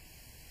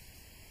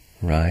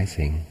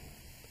 rising,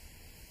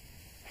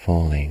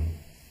 falling.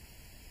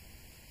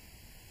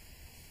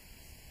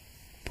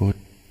 Put,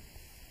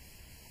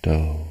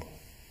 do,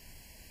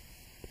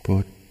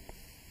 put,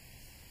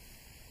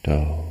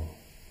 do.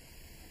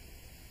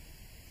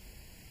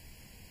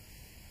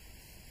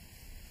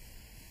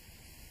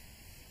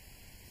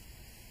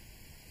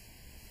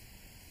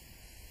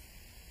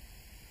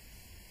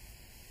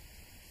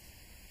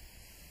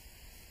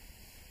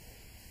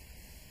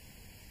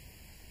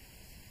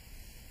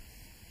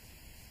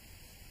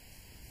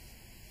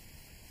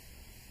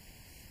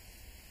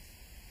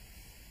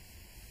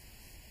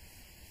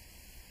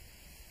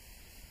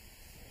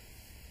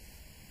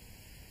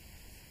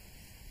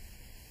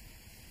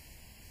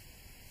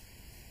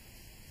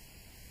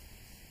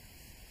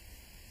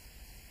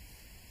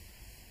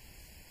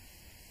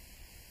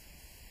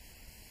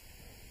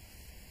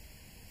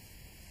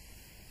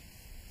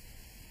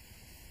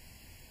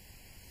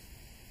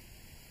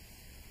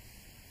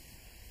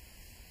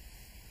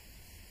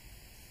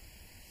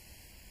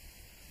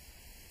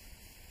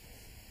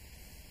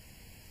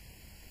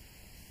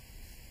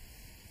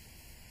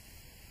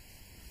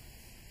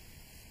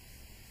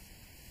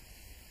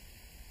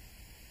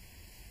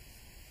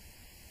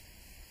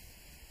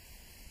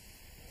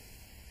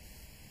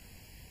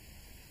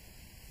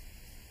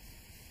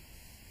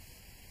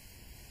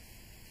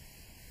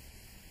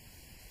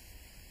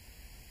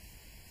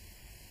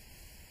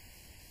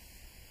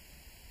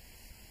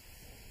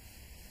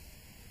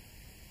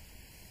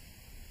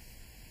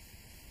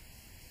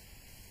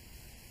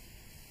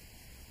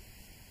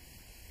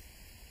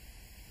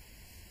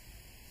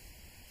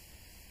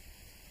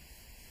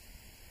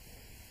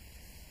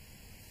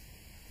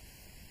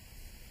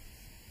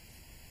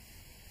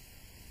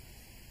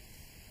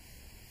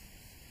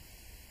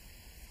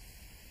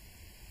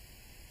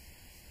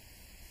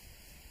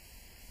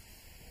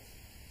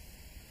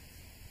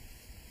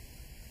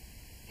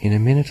 In a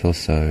minute or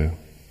so,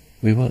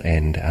 we will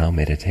end our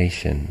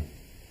meditation.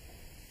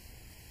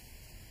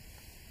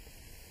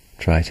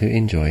 Try to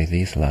enjoy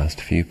these last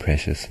few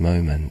precious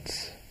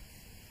moments,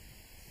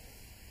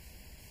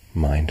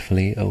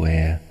 mindfully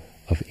aware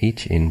of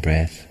each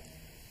in-breath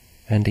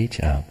and each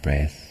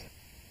out-breath.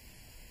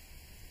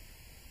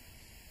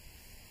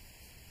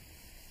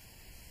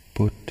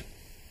 Put,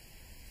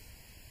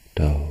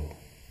 do,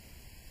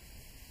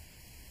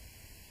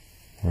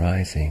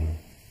 rising,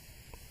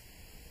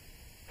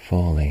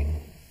 falling.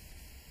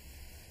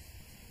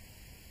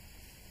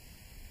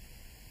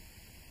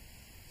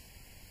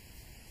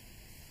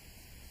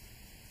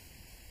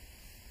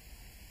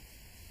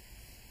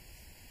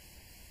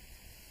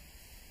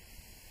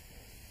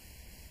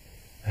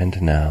 And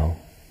now,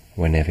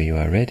 whenever you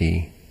are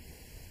ready,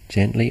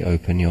 gently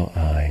open your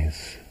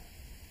eyes.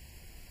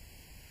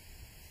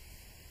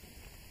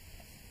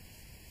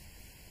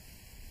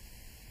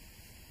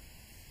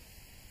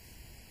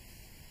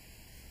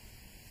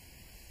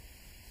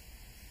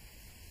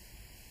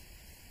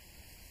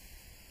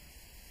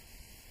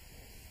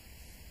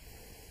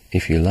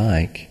 If you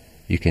like,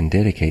 you can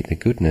dedicate the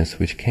goodness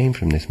which came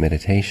from this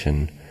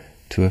meditation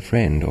to a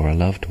friend or a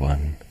loved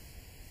one,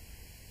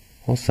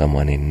 or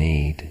someone in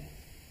need.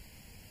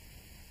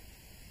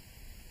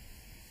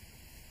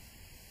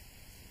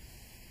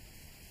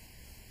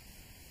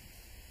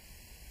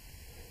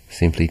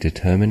 Simply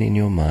determine in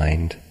your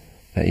mind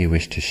that you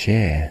wish to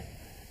share,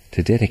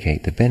 to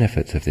dedicate the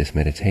benefits of this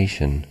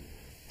meditation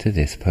to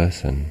this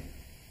person.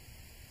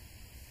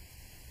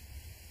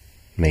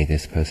 May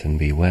this person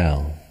be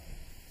well.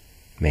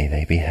 May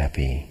they be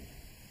happy.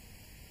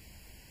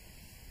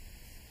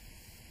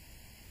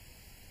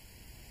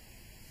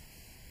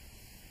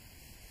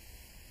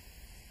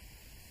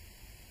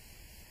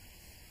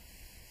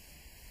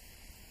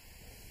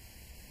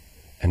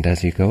 And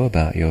as you go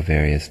about your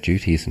various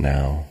duties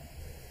now,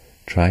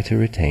 try to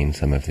retain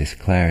some of this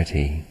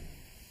clarity,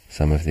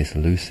 some of this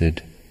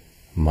lucid,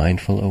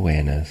 mindful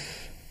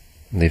awareness,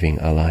 living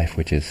a life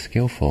which is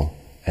skillful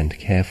and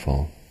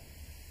careful,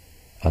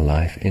 a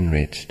life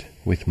enriched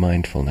with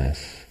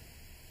mindfulness.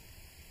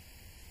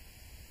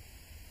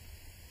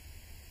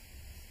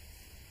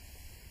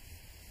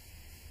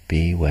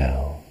 Be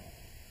well.